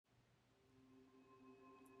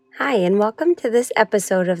Hi, and welcome to this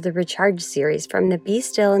episode of the Recharge series from the Be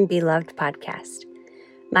Still and Be Loved podcast.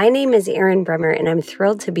 My name is Erin Bremer, and I'm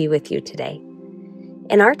thrilled to be with you today.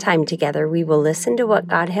 In our time together, we will listen to what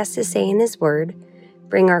God has to say in His Word,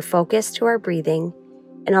 bring our focus to our breathing,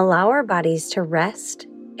 and allow our bodies to rest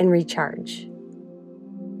and recharge.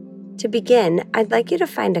 To begin, I'd like you to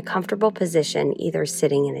find a comfortable position, either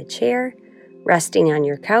sitting in a chair, resting on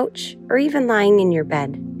your couch, or even lying in your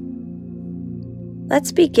bed.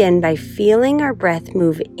 Let's begin by feeling our breath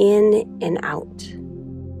move in and out.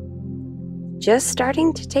 Just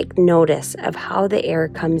starting to take notice of how the air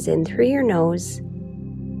comes in through your nose,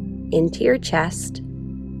 into your chest,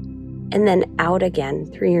 and then out again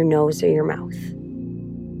through your nose or your mouth.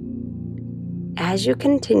 As you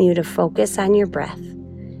continue to focus on your breath,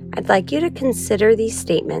 I'd like you to consider these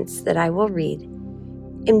statements that I will read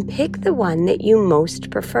and pick the one that you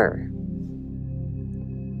most prefer.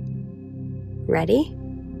 Ready?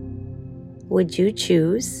 Would you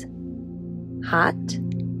choose hot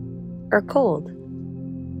or cold?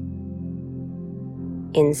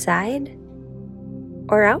 Inside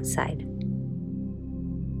or outside?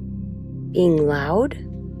 Being loud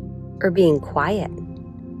or being quiet?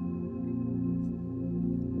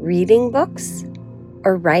 Reading books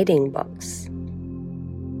or writing books?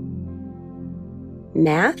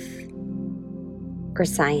 Math or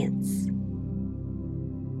science?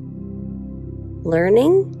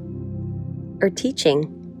 Learning or teaching?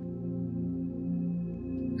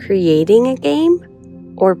 Creating a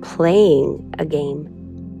game or playing a game?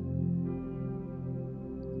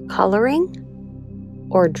 Coloring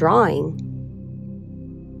or drawing?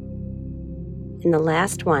 And the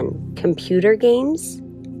last one, computer games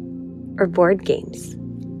or board games?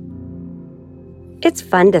 It's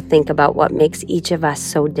fun to think about what makes each of us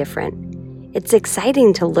so different. It's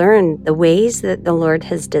exciting to learn the ways that the Lord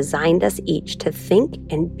has designed us each to think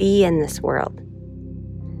and be in this world.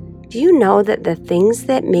 Do you know that the things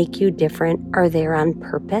that make you different are there on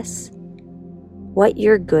purpose? What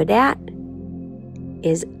you're good at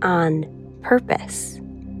is on purpose.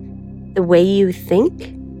 The way you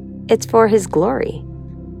think, it's for His glory.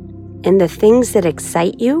 And the things that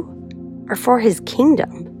excite you are for His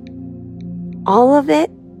kingdom. All of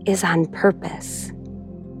it is on purpose.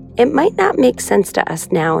 It might not make sense to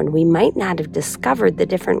us now, and we might not have discovered the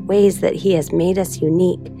different ways that He has made us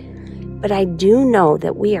unique, but I do know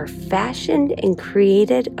that we are fashioned and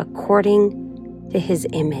created according to His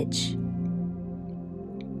image.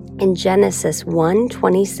 In Genesis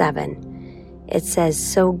 1:27, it says,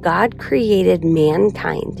 "So God created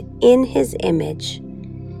mankind in His image.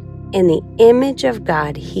 In the image of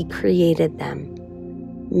God He created them.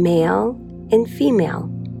 Male and female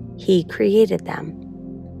He created them."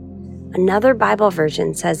 Another Bible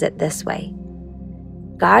version says it this way: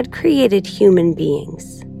 God created human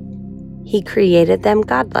beings. He created them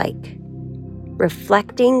godlike,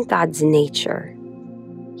 reflecting God's nature.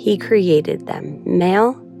 He created them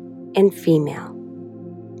male and female.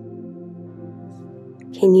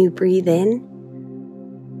 Can you breathe in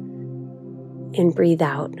and breathe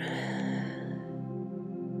out?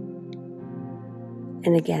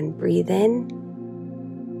 And again, breathe in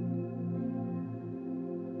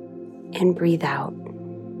and breathe out.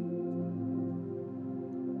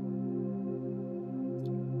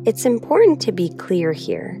 It's important to be clear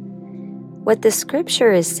here. What the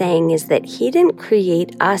scripture is saying is that He didn't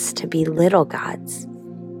create us to be little gods.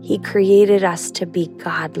 He created us to be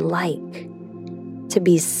God-like, to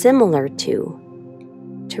be similar to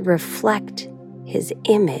reflect His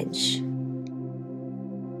image.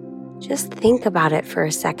 Just think about it for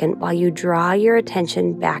a second while you draw your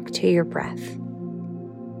attention back to your breath.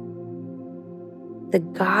 The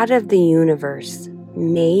God of the universe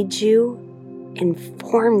made you and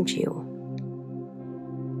formed you.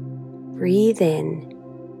 Breathe in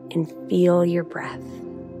and feel your breath.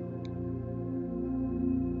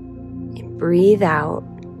 And breathe out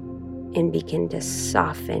and begin to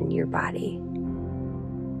soften your body.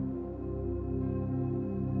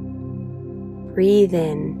 Breathe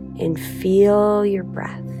in and feel your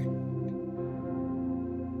breath.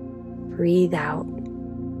 Breathe out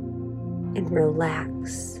and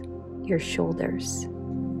relax your shoulders.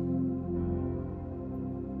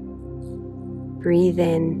 Breathe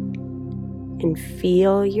in and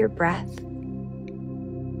feel your breath.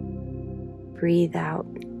 Breathe out.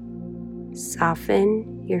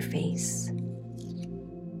 Soften your face.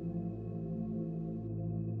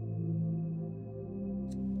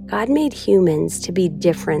 God made humans to be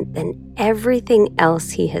different than everything else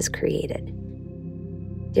He has created.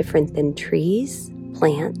 Different than trees,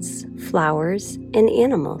 plants, flowers, and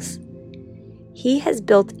animals. He has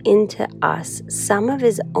built into us some of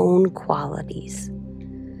His own qualities.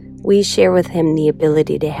 We share with Him the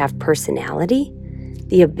ability to have personality,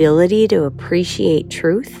 the ability to appreciate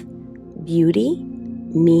truth, beauty,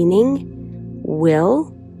 meaning, will,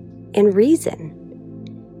 and reason.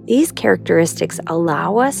 These characteristics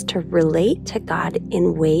allow us to relate to God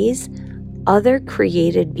in ways other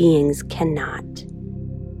created beings cannot.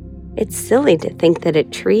 It's silly to think that a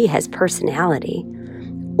tree has personality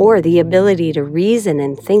or the ability to reason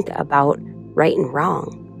and think about right and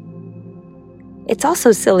wrong. It's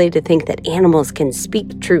also silly to think that animals can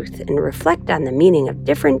speak truth and reflect on the meaning of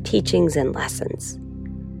different teachings and lessons.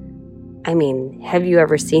 I mean, have you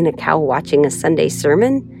ever seen a cow watching a Sunday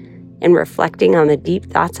sermon and reflecting on the deep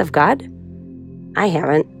thoughts of God? I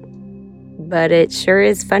haven't, but it sure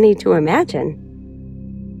is funny to imagine.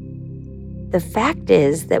 The fact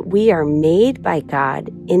is that we are made by God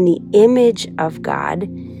in the image of God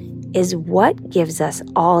is what gives us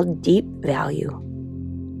all deep value.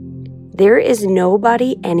 There is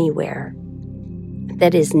nobody anywhere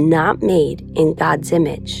that is not made in God's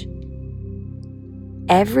image.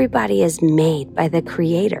 Everybody is made by the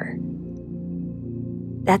Creator.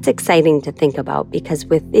 That's exciting to think about because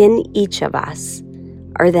within each of us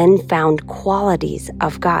are then found qualities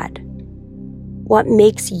of God. What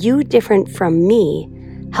makes you different from me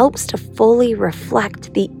helps to fully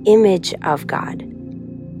reflect the image of God.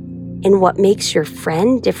 And what makes your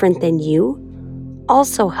friend different than you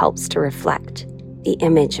also helps to reflect the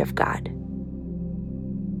image of God.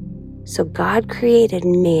 So God created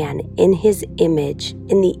man in His image.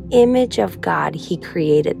 In the image of God, He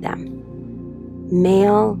created them.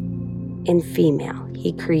 Male and female,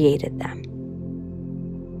 He created them.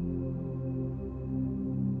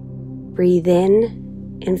 Breathe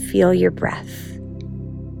in and feel your breath.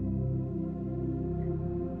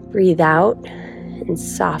 Breathe out and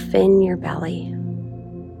soften your belly.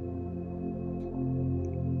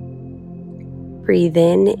 Breathe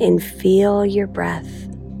in and feel your breath.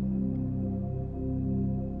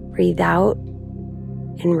 Breathe out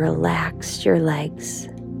and relax your legs.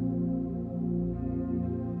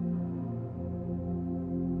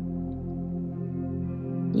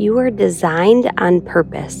 You are designed on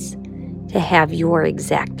purpose to have your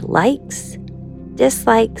exact likes,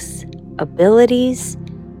 dislikes, abilities,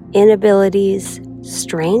 inabilities,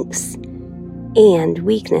 strengths, and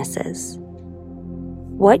weaknesses.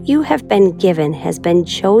 What you have been given has been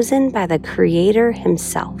chosen by the Creator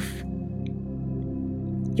Himself.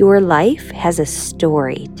 Your life has a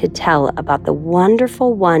story to tell about the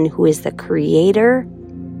wonderful one who is the Creator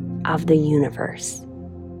of the universe.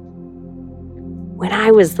 When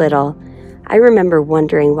I was little, I remember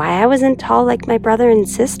wondering why I wasn't tall like my brother and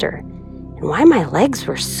sister, and why my legs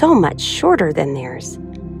were so much shorter than theirs.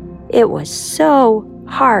 It was so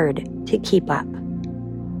hard to keep up.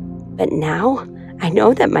 But now, I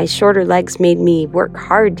know that my shorter legs made me work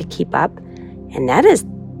hard to keep up, and that has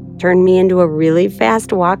turned me into a really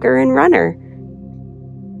fast walker and runner.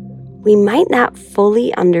 We might not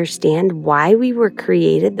fully understand why we were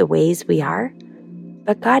created the ways we are,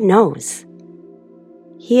 but God knows.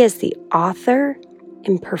 He is the author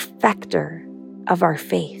and perfecter of our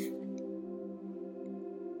faith.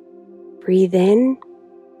 Breathe in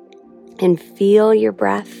and feel your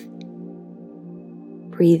breath.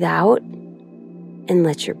 Breathe out and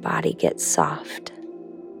let your body get soft.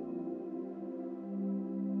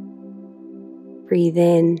 Breathe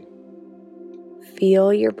in,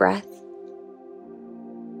 feel your breath.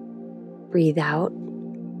 Breathe out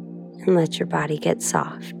and let your body get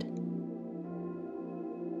soft.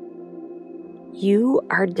 You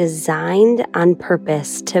are designed on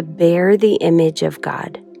purpose to bear the image of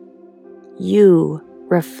God. You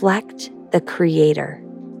reflect the Creator.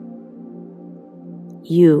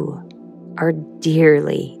 You are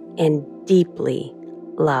dearly and deeply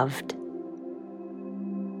loved.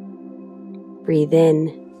 Breathe in,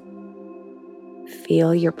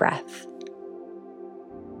 feel your breath.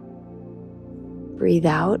 Breathe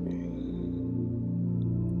out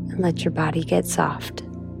and let your body get soft.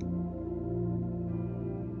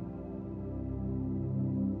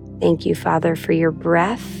 Thank you, Father, for your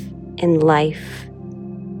breath and life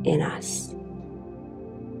in us.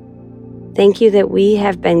 Thank you that we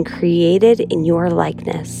have been created in your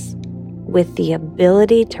likeness with the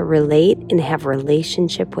ability to relate and have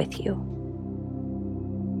relationship with you.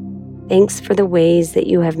 Thanks for the ways that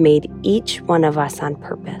you have made each one of us on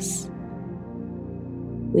purpose.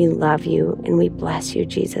 We love you and we bless you,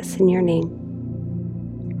 Jesus, in your name.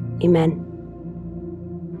 Amen.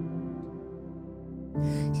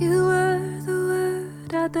 You were the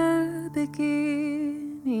Word at the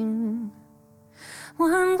beginning.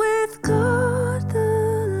 one with God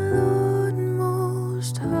the Lord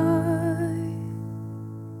Most High.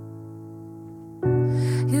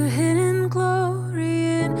 Your hidden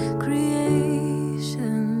glory in creation,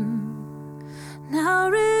 now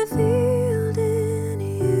revealed in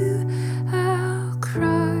you, our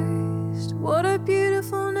Christ. What a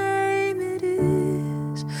beautiful name it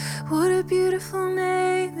is. What a beautiful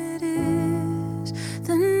name it is.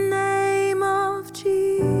 The name of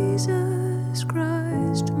Jesus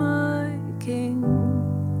Christ, my King.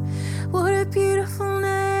 What a beautiful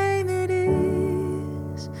name it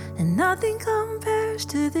is, and nothing compares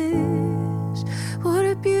to this. What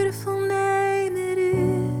a beautiful name it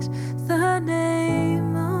is, the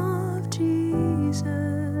name of Jesus.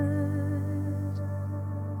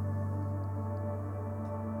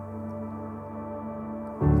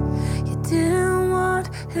 You didn't want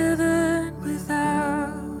heaven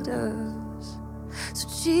without us, so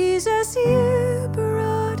Jesus, you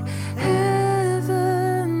brought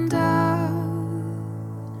heaven down.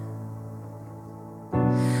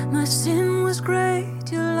 My sin was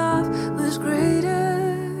great, your love was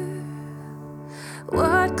greater.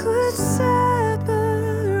 What could separate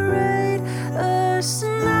us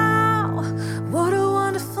now? What a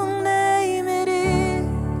wonderful name it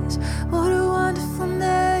is. What a wonderful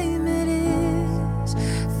name it is.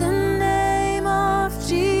 The name of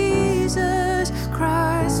Jesus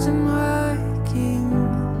Christ, my King.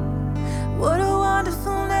 What a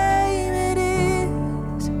wonderful name it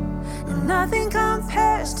is, and nothing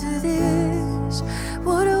compares to this.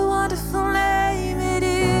 What a wonderful name it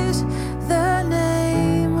is, the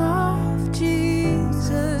name of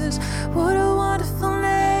Jesus. What a wonderful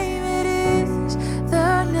name it is,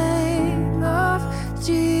 the name of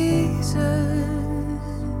Jesus.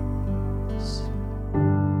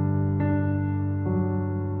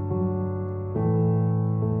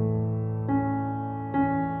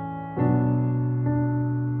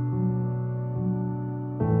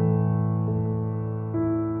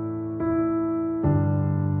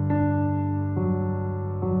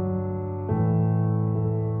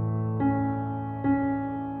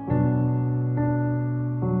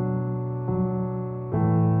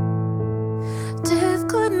 Death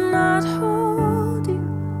could not hold you,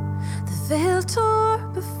 the veil tore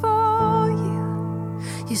before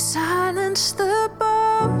you. You silenced the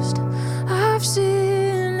boast of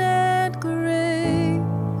sin and grave.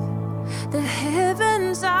 The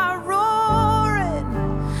heavens are roaring,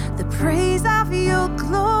 the praise of your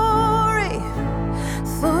glory.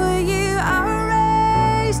 For you are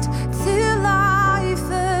raised to life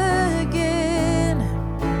again.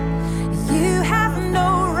 You have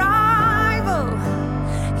no rival,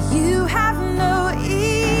 you have no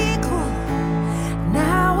equal.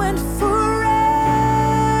 Now and forever,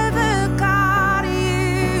 God,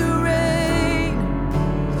 you reign.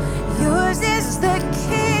 Yours is the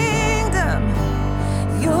kingdom,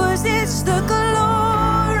 yours is the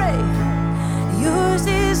glory, yours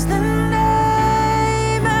is the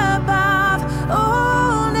name above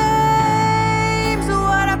all names.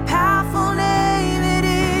 What a powerful name it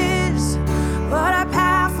is. What a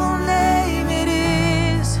powerful name it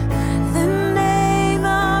is. The name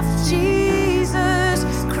of Jesus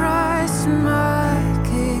Christ, my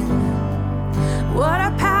King. What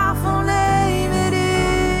a powerful name it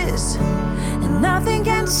is, and nothing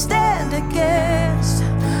can stand against.